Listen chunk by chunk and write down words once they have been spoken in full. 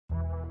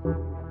Okay,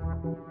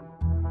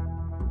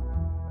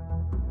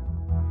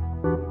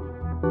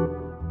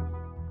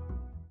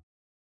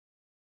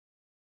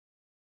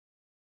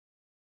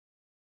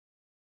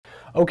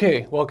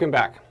 welcome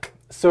back.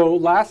 So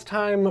last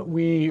time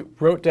we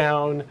wrote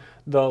down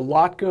the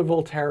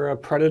Lotka-Volterra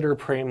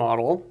predator-prey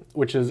model,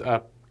 which is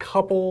a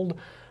coupled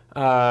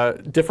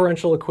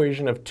differential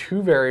equation of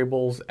two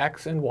variables,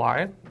 x and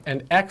y.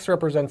 And x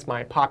represents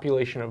my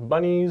population of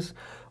bunnies,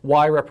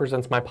 y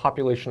represents my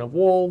population of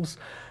wolves,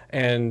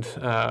 and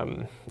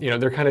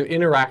they're kind of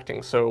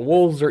interacting. So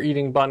wolves are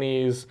eating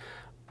bunnies,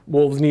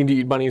 wolves need to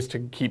eat bunnies to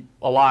keep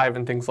alive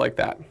and things like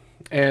that.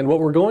 And what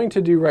we're going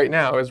to do right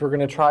now is we're going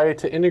to try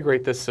to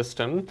integrate this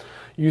system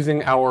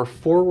using our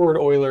forward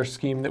Euler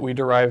scheme that we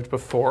derived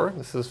before.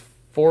 This is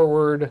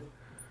forward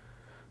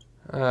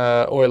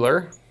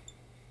Euler.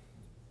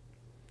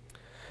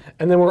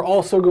 And then we're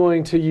also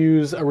going to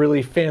use a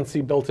really fancy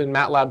built-in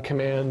MATLAB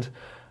command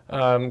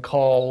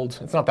called,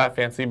 it's not that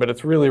fancy, but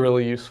it's really,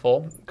 really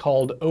useful,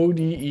 called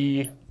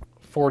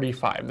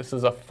ODE45. This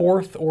is a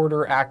fourth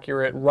order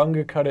accurate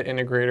Runge-Kutz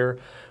integrator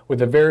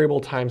with a variable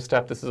time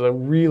step. This is a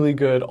really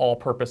good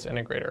all-purpose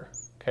integrator.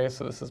 Okay,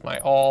 so this is my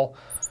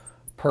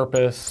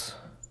all-purpose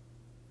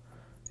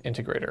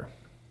integrator.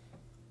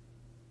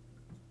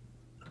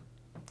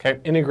 Okay,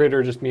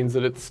 integrator just means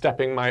that it's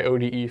stepping my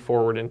ODE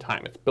forward in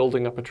time. It's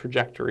building up a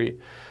trajectory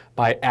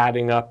by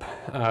adding up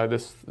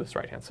this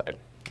right-hand side.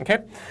 Okay,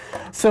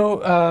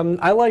 so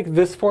I like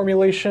this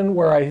formulation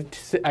where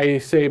I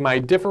say my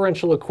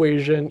differential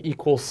equation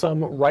equals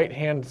some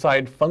right-hand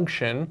side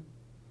function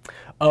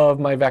of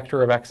my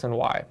vector of x and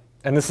y.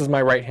 And this is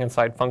my right-hand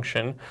side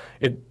function.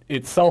 It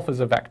itself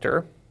is a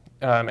vector,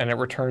 and it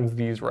returns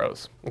these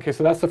rows. Okay,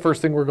 so that's the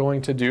first thing we're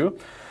going to do,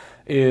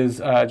 is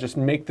just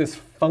make this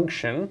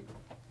function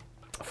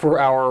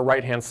for our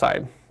right-hand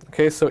side.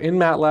 Okay, so in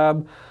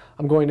MATLAB,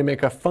 I'm going to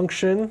make a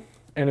function,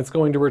 and it's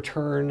going to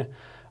return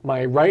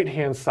my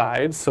right-hand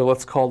side. So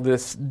let's call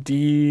this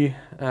d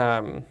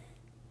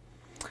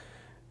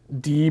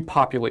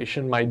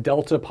population. My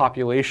delta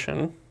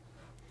population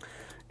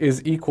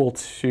is equal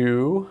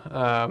to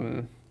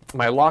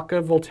my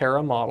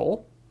Lotka-Volterra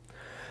model.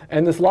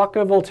 And this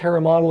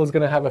Lotka-Volterra model is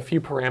going to have a few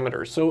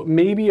parameters. So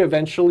maybe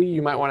eventually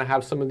you might want to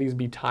have some of these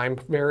be time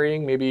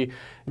varying. Maybe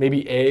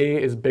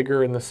A is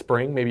bigger in the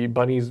spring. Maybe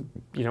bunnies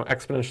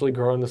exponentially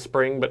grow in the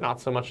spring, but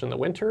not so much in the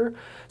winter.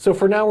 So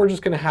for now, we're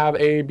just going to have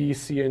A, B,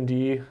 C, and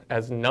D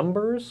as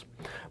numbers.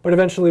 But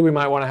eventually, we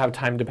might want to have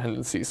time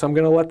dependency. So I'm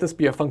going to let this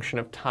be a function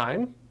of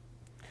time.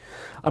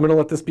 I'm going to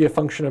let this be a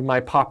function of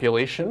my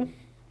population,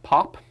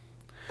 pop.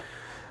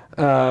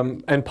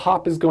 And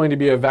pop is going to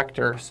be a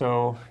vector.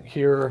 So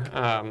here,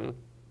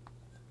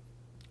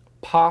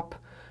 pop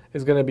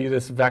is going to be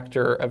this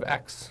vector of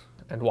x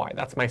and y.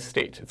 That's my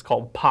state. It's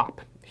called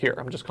pop here.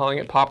 I'm just calling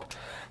it pop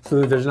so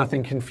that there's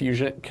nothing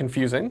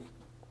confusing.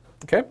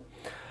 Okay?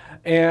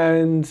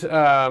 And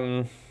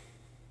then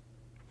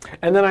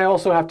I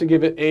also have to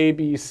give it A,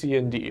 B, C,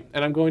 and D.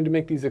 And I'm going to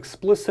make these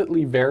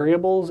explicitly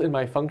variables in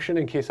my function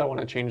in case I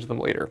want to change them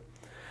later.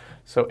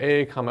 So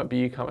A, comma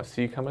B, comma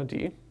C, comma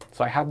D.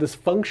 So I have this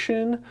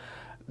function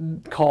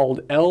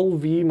called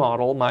LV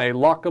model, my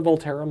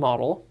Lotka-Volterra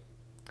model.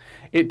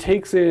 It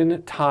takes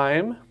in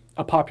time,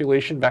 a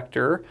population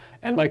vector,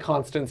 and my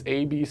constants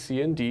A, B,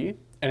 C, and D,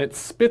 and it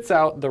spits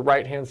out the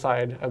right-hand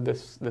side of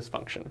this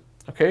function.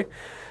 Okay,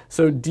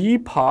 so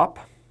dpop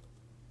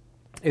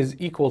is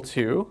equal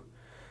to,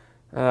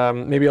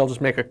 maybe I'll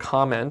just make a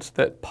comment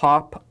that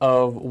pop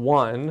of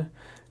 1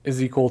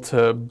 is equal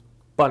to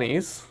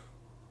bunnies.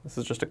 This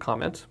is just a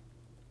comment.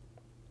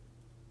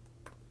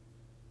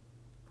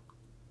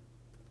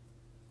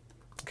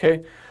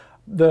 Okay,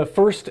 the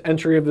first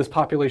entry of this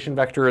population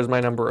vector is my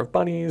number of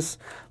bunnies.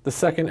 The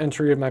second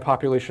entry of my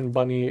population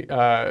bunny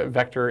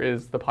vector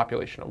is the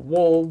population of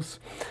wolves.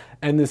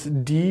 And this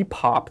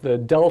dpop, the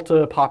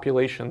delta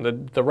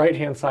population, the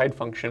right-hand side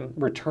function,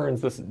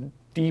 returns this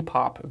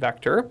dpop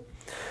vector.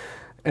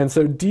 And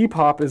so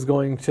dpop is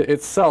going to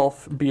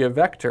itself be a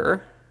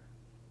vector.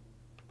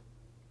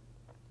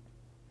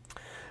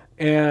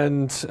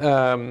 And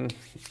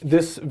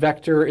this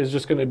vector is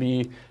just going to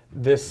be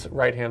this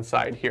right-hand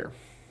side here.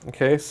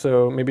 Okay,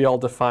 so maybe I'll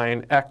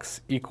define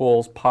x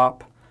equals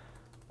pop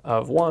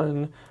of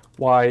 1,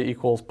 y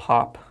equals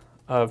pop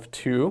of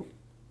 2.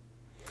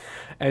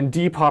 And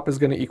dpop is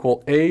going to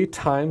equal a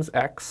times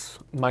x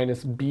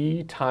minus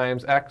b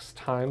times x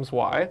times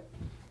y.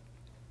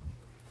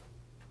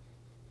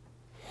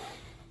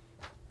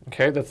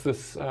 Okay, that's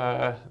this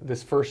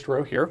first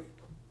row here.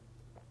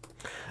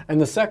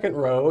 And the second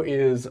row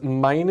is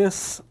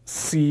minus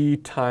c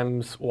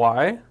times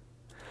y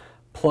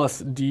plus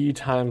d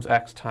times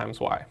x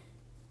times y.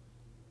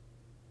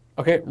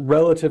 Okay,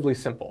 relatively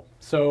simple.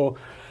 So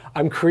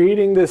I'm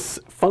creating this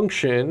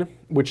function,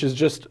 which is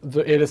just,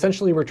 it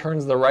essentially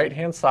returns the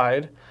right-hand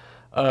side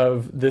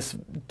of this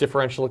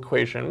differential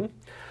equation.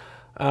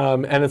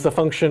 And it's a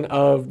function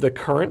of the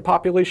current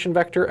population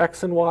vector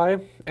x and y,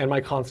 and my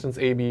constants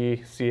a,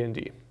 b, c, and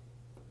d.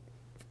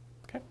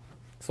 Okay,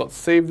 so let's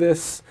save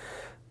this.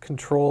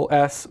 Control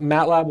S.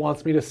 MATLAB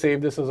wants me to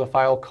save this as a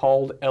file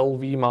called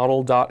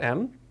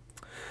lvmodel.m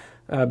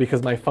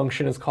because my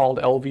function is called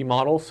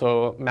lvmodel,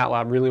 so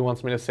MATLAB really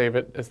wants me to save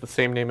it as the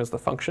same name as the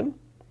function.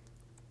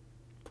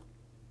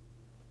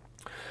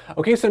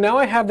 Okay, so now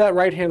I have that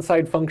right-hand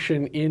side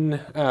function in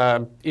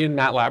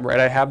MATLAB, right?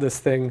 I have this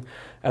thing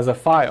as a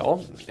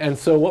file. And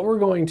so what we're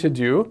going to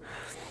do,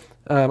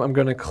 I'm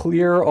going to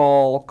clear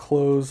all,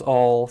 close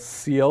all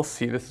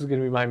CLC. This is going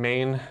to be my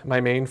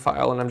main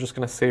file, and I'm just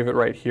going to save it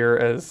right here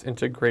as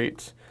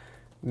integrate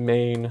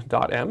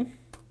main.m.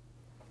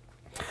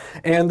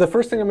 And the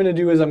first thing I'm going to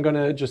do is I'm going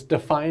to just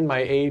define my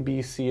A,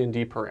 B, C, and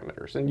D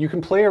parameters. And you can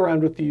play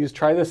around with these,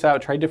 try this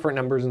out, try different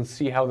numbers, and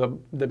see how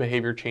the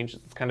behavior changes.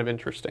 It's kind of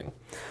interesting.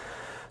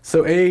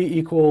 So A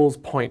equals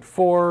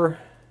 0.4,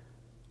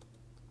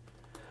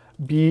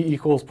 B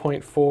equals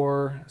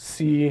 0.4,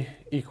 C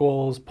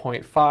equals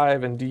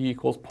 0.5, and D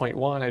equals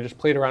 0.1. I just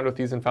played around with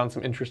these and found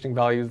some interesting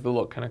values that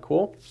look kind of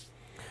cool.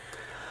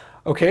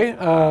 Okay,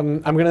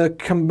 I'm going to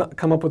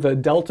come up with a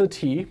delta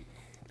t.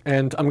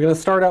 And I'm going to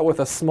start out with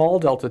a small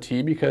delta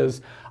t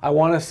because I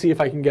want to see if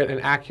I can get an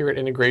accurate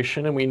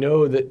integration. And we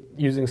know that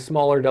using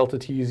smaller delta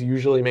t's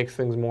usually makes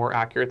things more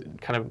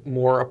accurate, kind of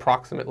more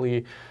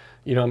approximately,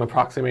 I'm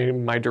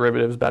approximating my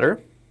derivatives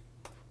better.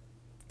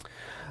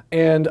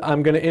 And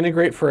I'm going to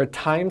integrate for a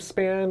time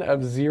span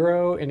of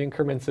 0 in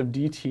increments of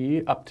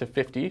dt up to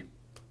 50.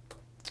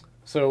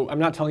 So I'm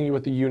not telling you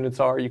what the units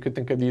are. You could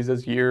think of these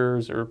as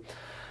years or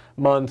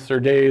months or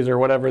days or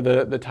whatever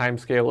the time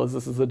scale is.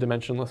 This is a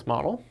dimensionless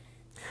model.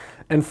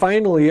 And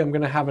finally, I'm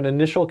going to have an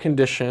initial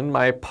condition.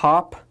 My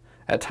pop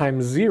at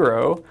time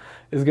 0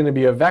 is going to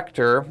be a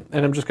vector,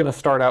 and I'm just going to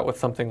start out with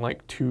something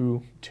like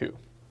 2, 2.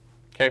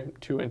 Okay,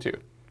 2 and 2.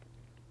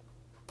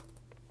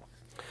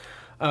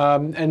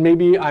 And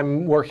maybe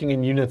I'm working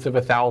in units of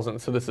 1,000,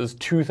 so this is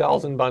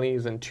 2,000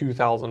 bunnies and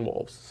 2,000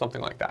 wolves,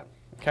 something like that.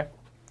 Okay.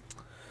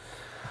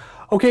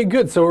 Okay,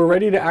 good. So we're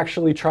ready to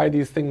actually try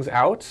these things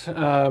out.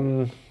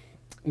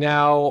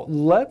 Now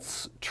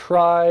let's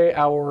try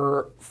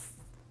our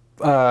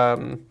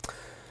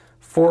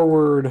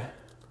forward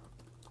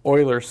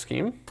Euler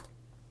scheme.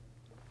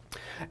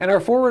 And our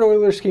forward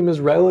Euler scheme is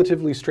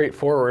relatively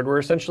straightforward. We're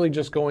essentially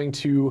just going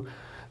to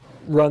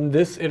run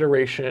this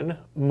iteration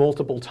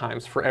multiple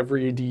times for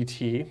every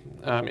dt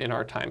in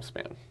our time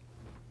span.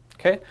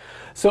 Okay,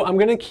 so I'm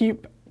going to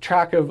keep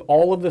track of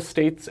all of the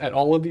states at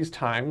all of these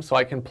times so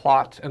I can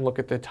plot and look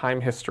at the time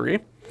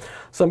history.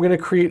 So I'm going to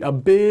create a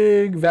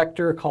big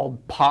vector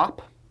called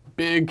pop,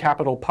 big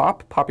capital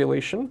pop,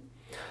 population.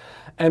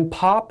 And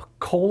pop :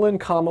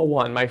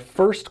 1, my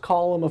first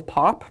column of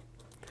pop,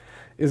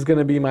 is going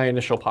to be my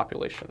initial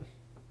population.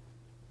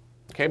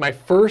 Okay, my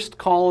first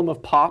column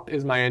of pop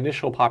is my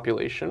initial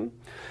population.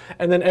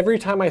 And then every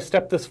time I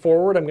step this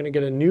forward, I'm going to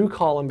get a new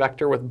column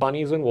vector with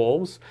bunnies and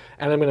wolves.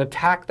 And I'm going to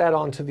tack that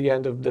onto the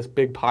end of this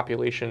big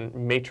population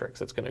matrix.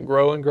 It's going to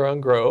grow and grow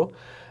and grow.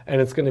 And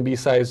it's going to be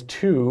size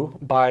 2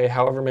 by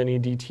however many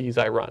dt's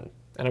I run.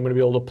 And I'm going to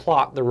be able to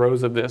plot the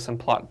rows of this and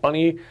plot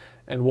bunny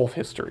and wolf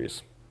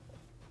histories.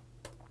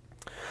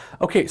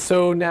 Okay,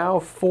 so now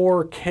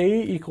for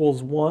k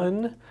equals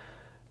 1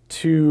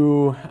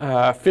 to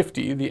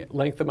 50, the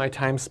length of my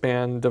time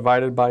span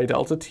divided by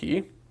delta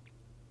t.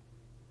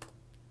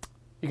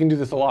 You can do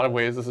this a lot of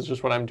ways. This is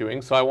just what I'm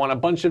doing. So I want a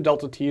bunch of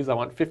delta t's. I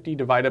want 50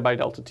 divided by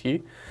delta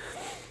t.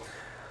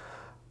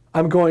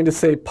 I'm going to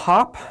say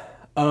pop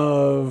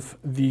of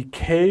the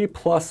k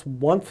plus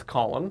 1th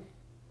column,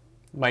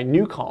 my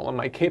new column,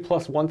 my k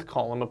plus 1th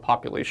column of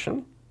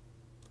population,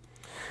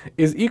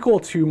 is equal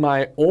to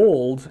my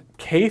old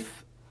kth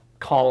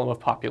column of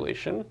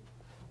population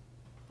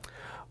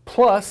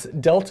plus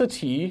delta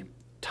t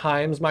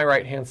times my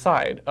right-hand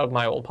side of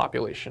my old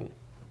population.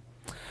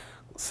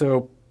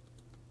 So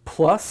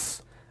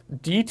plus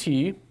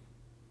dt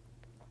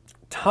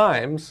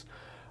times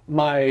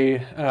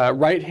my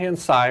right-hand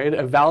side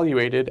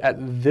evaluated at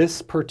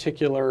this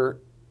particular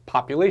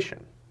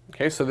population.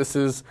 Okay, so this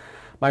is,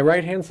 my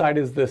right-hand side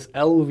is this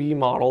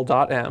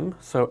lvmodel.m,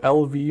 so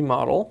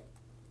lvmodel.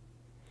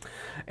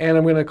 And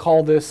I'm going to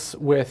call this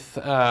with,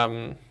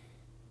 it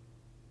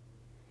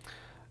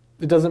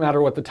doesn't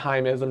matter what the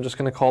time is, I'm just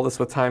going to call this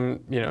with time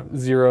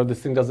 0.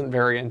 This thing doesn't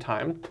vary in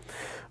time.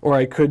 Or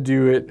I could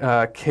do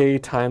it k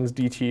times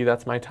dt,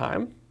 that's my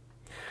time.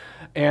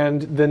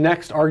 And the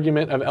next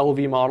argument of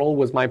lvmodel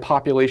was my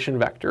population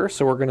vector.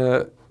 So we're going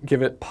to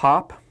give it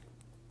pop,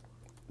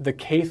 the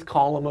kth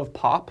column of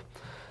pop.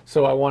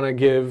 So I want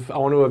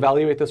to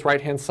evaluate this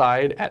right-hand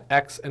side at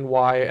x and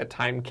y at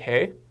time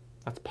k.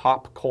 That's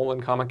pop :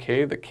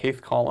 k, the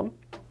kth column.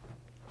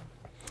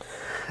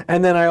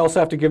 And then I also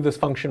have to give this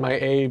function my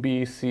a,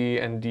 b, c,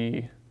 and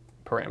d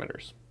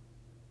parameters.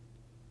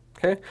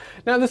 Okay.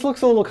 Now this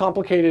looks a little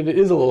complicated. It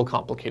is a little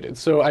complicated.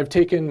 So I've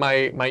taken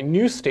my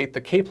new state,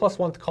 the k plus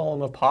 1th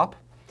column of pop,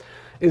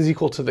 is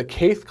equal to the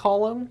kth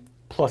column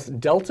plus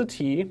delta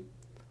t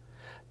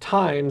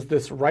times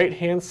this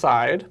right-hand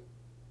side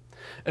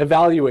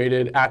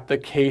evaluated at the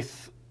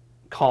kth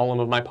column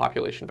of my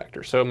population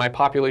vector. So my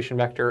population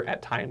vector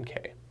at time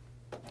k.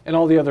 and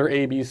all the other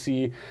A, B,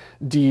 C,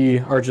 D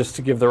are just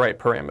to give the right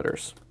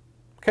parameters.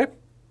 Okay?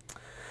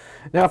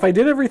 Now, if I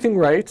did everything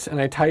right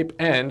and I type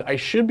end, I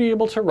should be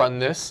able to run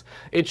this.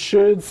 It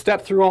should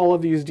step through all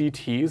of these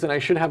DTs, and I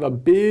should have a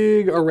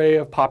big array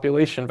of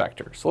population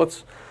vectors. So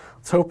let's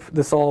hope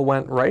this all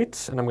went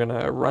right, and I'm going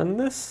to run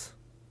this.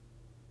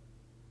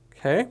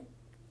 Okay,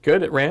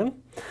 good, it ran.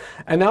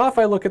 And now if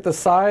I look at the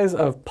size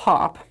of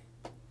pop,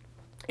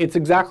 it's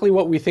exactly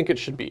what we think it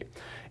should be.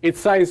 It's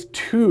size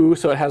 2,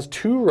 so it has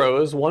 2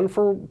 rows, one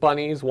for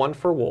bunnies, one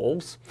for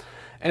wolves.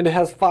 And it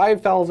has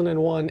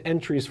 5,001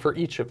 entries for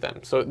each of them.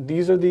 So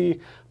these are the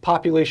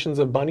populations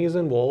of bunnies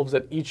and wolves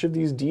at each of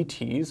these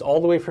DTs, all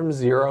the way from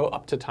 0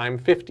 up to time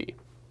 50.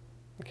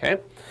 Okay?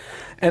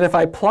 And if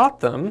I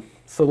plot them,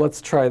 so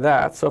let's try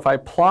that. So if I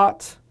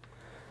plot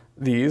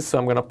these, so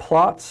I'm going to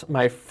plot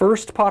my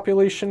first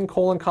population,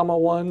 colon, comma,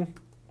 1.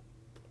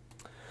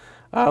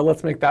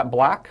 Let's make that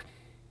black.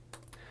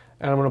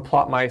 And I'm going to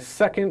plot my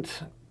second.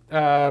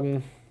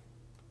 I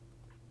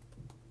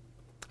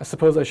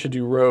suppose I should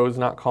do rows,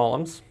 not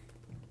columns.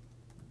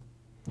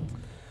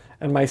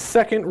 And my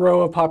second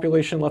row of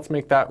population, let's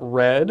make that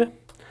red.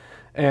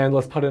 And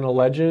let's put in a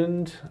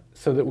legend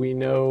so that we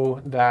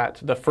know that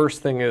the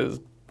first thing is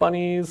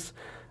bunnies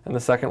and the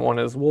second one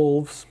is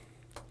wolves.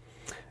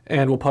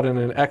 And we'll put in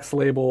an X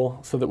label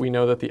so that we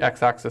know that the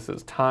X-axis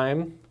is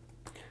time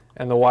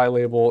and the Y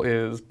label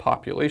is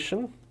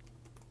population.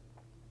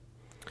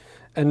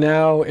 And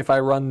now if I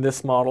run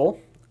this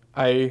model,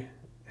 I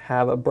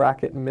have a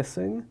bracket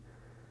missing.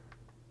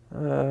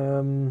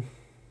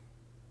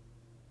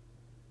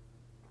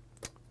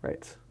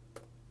 Right.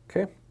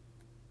 Okay.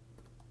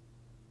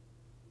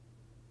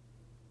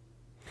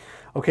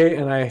 Okay,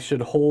 and I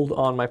should hold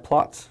on my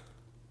plot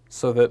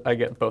so that I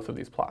get both of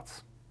these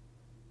plots.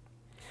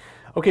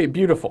 Okay,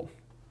 beautiful.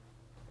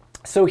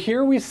 So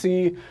here we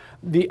see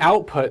the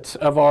output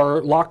of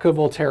our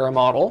Lotka-Volterra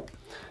model.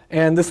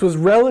 And this was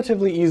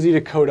relatively easy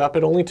to code up.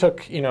 It only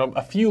took,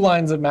 a few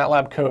lines of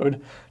MATLAB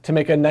code to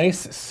make a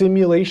nice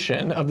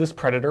simulation of this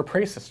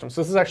predator-prey system. So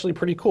this is actually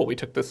pretty cool. We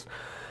took this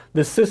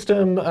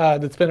system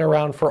that's been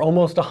around for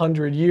almost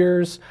 100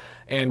 years,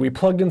 and we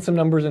plugged in some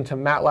numbers into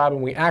MATLAB,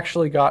 and we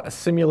actually got a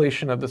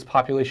simulation of this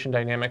population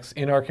dynamics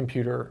in our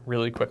computer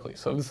really quickly.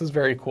 So this is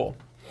very cool.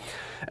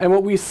 And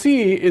what we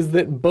see is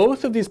that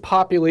both of these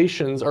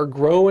populations are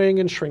growing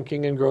and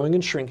shrinking and growing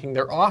and shrinking.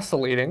 They're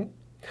oscillating,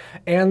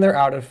 and they're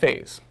out of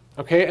phase.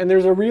 Okay, and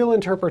there's a real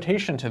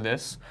interpretation to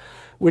this,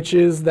 which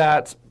is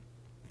that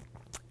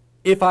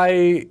if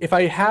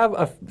I have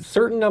a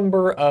certain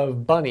number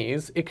of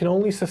bunnies, it can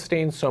only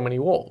sustain so many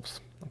wolves.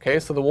 Okay,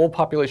 so the wolf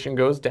population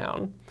goes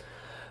down.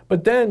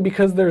 But then,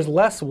 because there's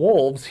less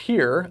wolves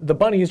here, the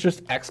bunnies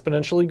just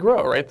exponentially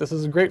grow, right? This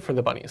is great for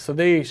the bunnies. So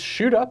they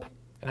shoot up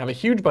and have a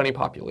huge bunny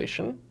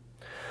population.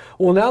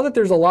 Well, now that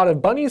there's a lot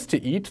of bunnies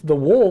to eat, the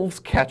wolves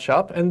catch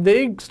up and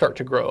they start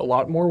to grow. A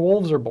lot more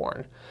wolves are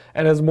born.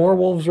 And as more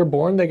wolves are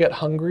born, they get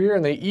hungrier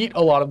and they eat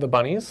a lot of the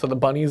bunnies. So the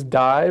bunnies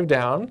dive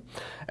down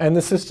and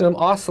the system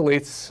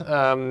oscillates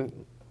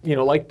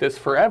like this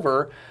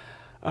forever,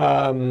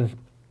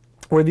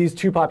 where these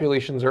two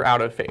populations are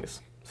out of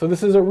phase. So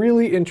this is a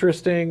really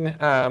interesting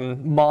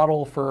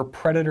model for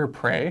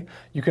predator-prey.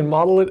 You can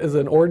model it as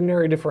an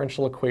ordinary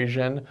differential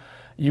equation.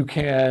 You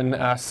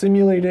can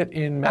simulate it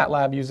in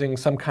MATLAB using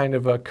some kind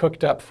of a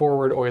cooked-up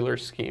forward Euler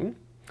scheme.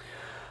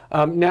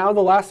 Now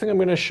the last thing I'm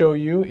going to show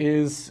you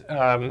is,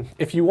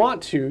 if you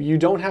want to, you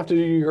don't have to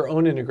do your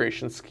own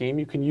integration scheme.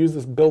 You can use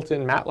this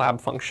built-in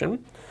MATLAB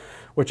function,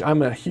 which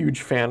I'm a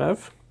huge fan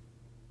of.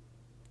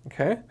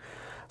 Okay,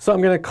 so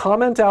I'm going to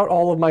comment out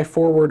all of my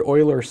forward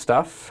Euler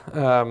stuff.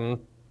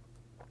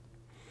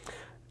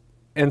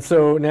 And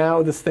so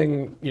now this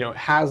thing,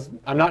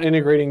 I'm not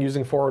integrating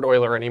using forward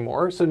Euler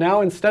anymore. So now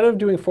instead of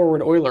doing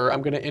forward Euler,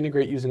 I'm going to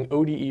integrate using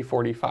ODE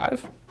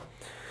 45.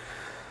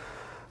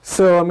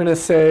 So I'm going to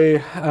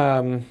say,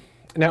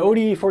 now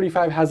ODE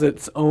 45 has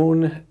its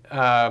own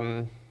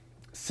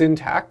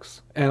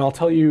syntax, and I'll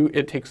tell you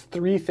it takes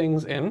 3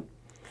 things in.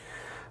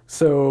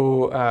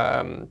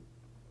 So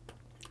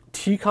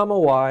t comma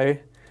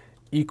y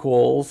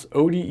equals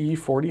ODE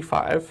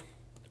 45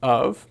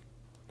 of.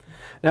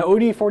 Now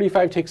ODE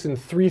 45 takes in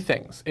 3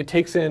 things. It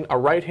takes in a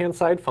right-hand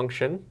side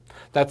function.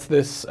 That's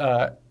this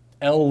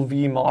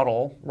LV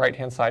model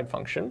right-hand side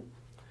function.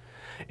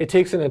 It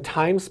takes in a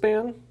time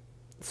span.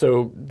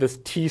 So this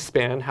t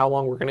span, how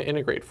long we're going to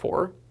integrate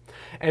for.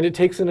 And it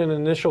takes in an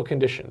initial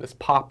condition, this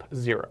pop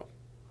 0.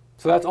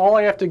 So that's all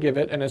I have to give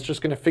it, and it's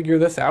just going to figure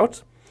this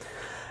out.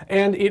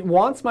 And it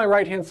wants my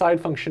right-hand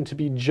side function to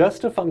be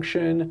just a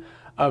function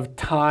of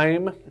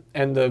time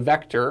and the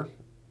vector.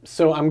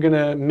 So I'm going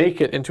to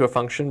make it into a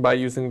function by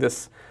using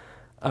this,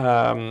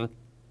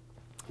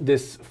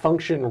 this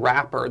function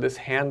wrapper, this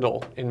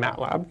handle in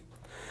MATLAB.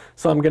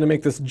 So I'm going to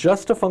make this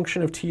just a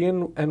function of t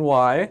and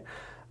y,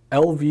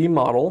 LV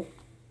model.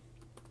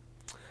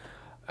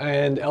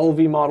 And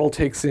LV model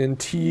takes in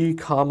t,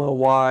 comma,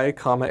 y,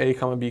 comma, a,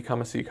 comma, b,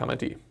 comma, c, comma,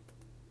 d.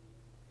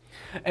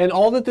 And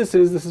all that this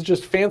is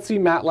just fancy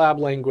MATLAB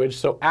language.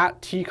 So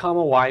at t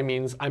comma y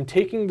means I'm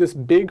taking this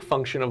big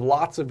function of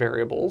lots of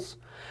variables,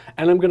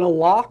 and I'm going to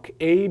lock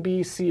a,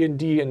 b, c, and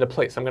d into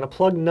place. I'm going to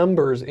plug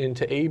numbers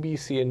into a, b,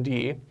 c, and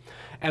d,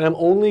 and I'm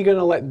only going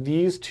to let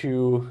these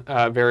two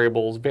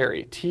variables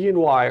vary. T and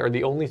y are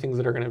the only things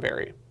that are going to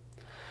vary.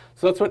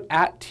 So that's what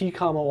at t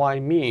comma y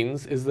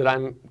means, is that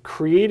I'm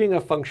creating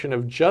a function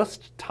of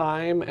just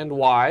time and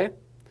y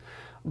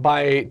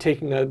by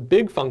taking a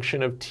big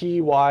function of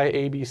t, y,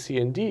 a, b, c,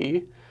 and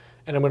d,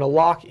 and I'm going to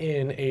lock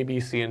in a, b,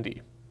 c, and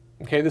d.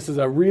 Okay, this is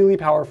a really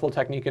powerful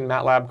technique in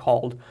MATLAB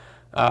called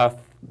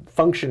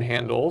function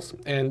handles,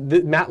 and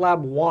MATLAB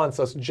wants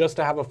us just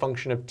to have a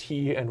function of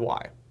t and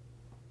y.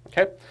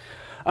 Okay,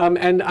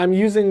 and I'm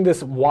using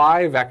this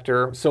y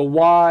vector. So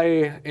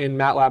y in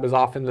MATLAB is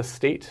often the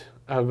state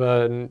of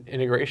an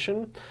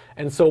integration,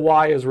 and so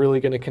y is really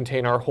going to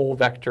contain our whole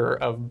vector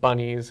of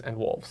bunnies and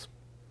wolves.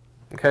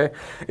 Okay,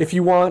 if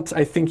you want,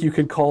 I think you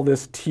could call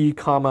this t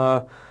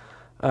comma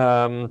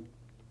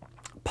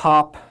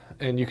pop,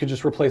 and you could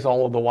just replace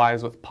all of the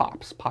y's with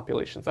pops,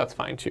 populations. That's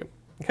fine too.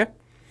 Okay.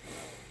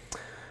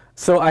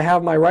 So I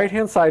have my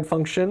right-hand side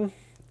function,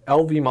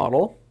 LV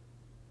model,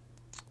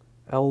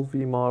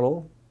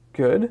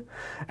 good.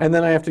 And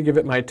then I have to give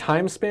it my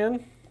time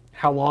span,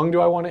 how long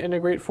do I want to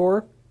integrate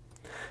for,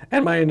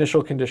 and my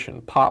initial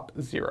condition, pop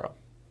 0.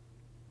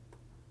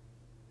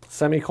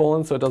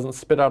 Semicolon, so it doesn't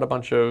spit out a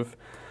bunch of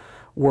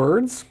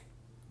words.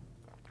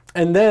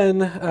 And then,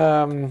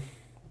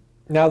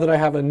 now that I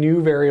have a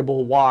new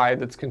variable y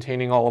that's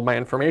containing all of my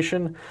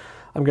information,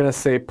 I'm going to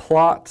say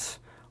plot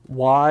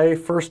y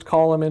first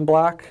column in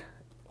black,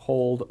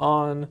 hold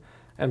on,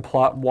 and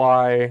plot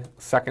y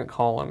second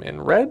column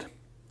in red.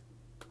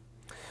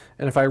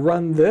 And if I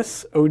run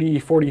this,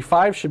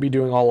 ODE45 should be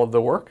doing all of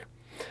the work.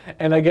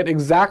 And I get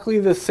exactly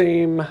the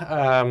same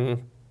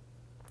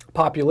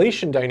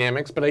population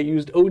dynamics, but I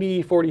used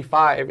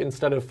ODE45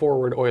 instead of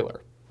forward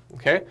Euler.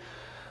 Okay,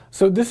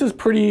 so this is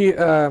pretty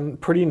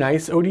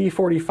nice.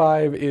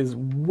 ODE45 is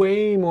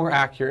way more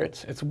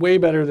accurate. It's way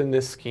better than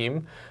this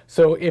scheme.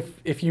 So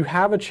if you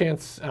have a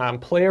chance,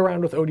 play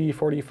around with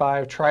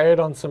ODE45, try it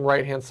on some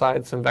right-hand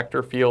side, some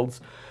vector fields,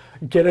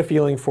 get a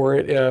feeling for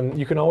it.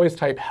 You can always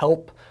type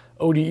help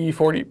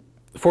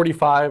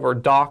ODE45 or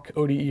doc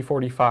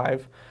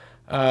ODE45.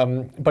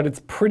 But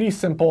it's pretty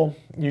simple.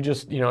 You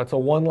just, it's a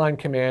one-line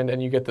command,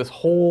 and you get this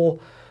whole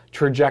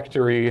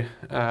trajectory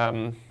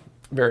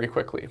very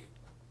quickly.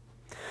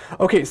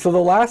 Okay, so the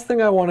last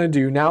thing I want to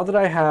do, now that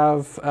I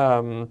have,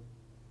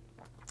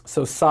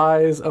 so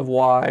size of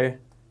y,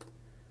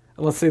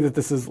 and let's say that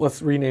this is,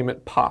 let's rename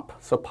it pop.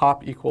 So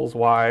pop equals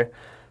y.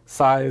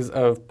 Size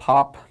of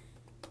pop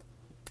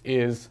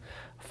is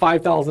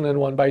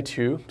 5001 by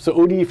 2. So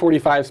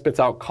ODE45 spits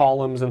out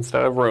columns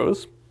instead of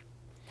rows.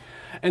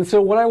 And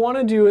so what I want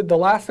to do, the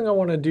last thing I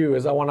want to do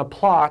is I want to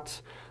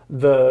plot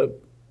the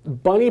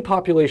bunny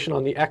population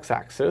on the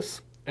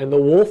x-axis and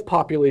the wolf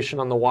population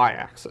on the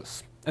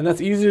y-axis. And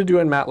that's easy to do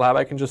in MATLAB.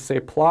 I can just say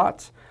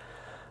plot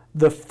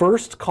the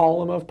first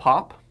column of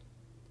pop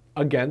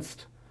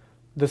against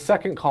the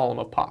second column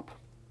of pop.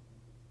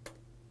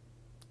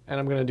 And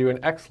I'm going to do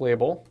an x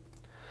label.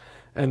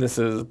 And this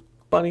is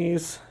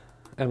bunnies.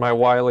 And my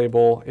y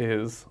label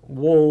is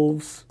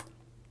wolves.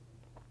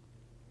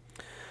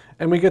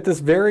 And we get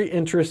this very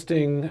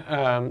interesting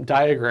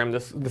diagram.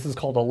 This is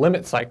called a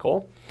limit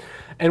cycle.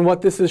 And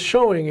what this is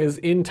showing is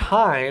in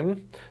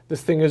time,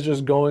 this thing is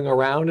just going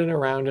around and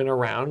around and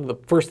around.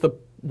 First, the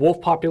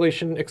wolf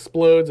population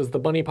explodes as the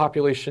bunny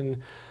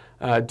population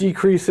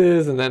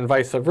decreases, and then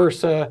vice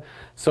versa.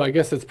 So I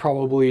guess it's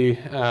probably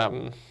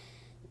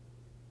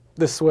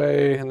this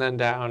way, and then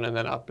down, and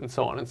then up, and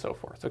so on and so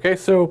forth. Okay,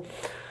 so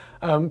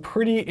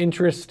pretty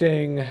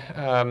interesting.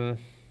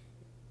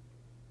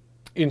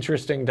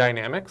 Interesting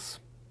dynamics.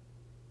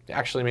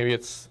 Actually, maybe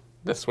it's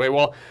this way.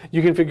 Well,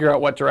 you can figure out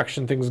what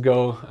direction things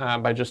go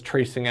by just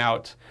tracing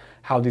out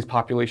how these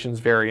populations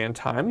vary in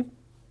time.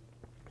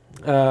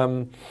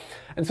 And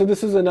so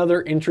this is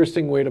another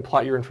interesting way to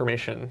plot your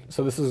information.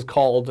 So this is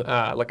called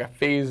like a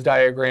phase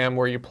diagram,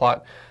 where you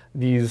plot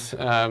these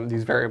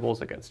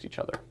variables against each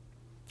other.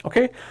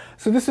 Okay,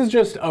 so this is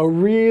just a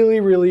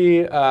really,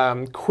 really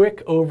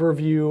quick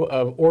overview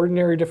of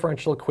ordinary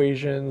differential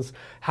equations,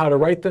 how to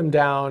write them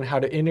down, how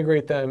to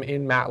integrate them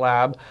in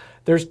MATLAB.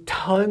 There's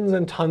tons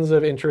and tons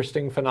of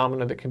interesting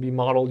phenomena that can be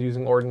modeled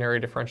using ordinary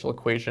differential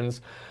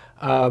equations.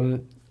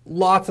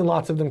 Lots and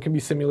lots of them can be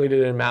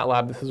simulated in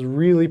MATLAB. This is a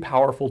really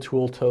powerful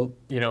tool to,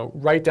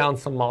 write down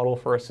some model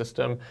for a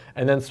system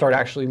and then start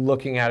actually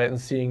looking at it and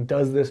seeing,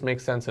 does this make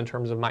sense in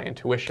terms of my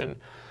intuition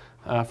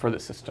for the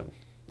system?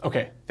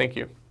 Okay, thank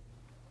you.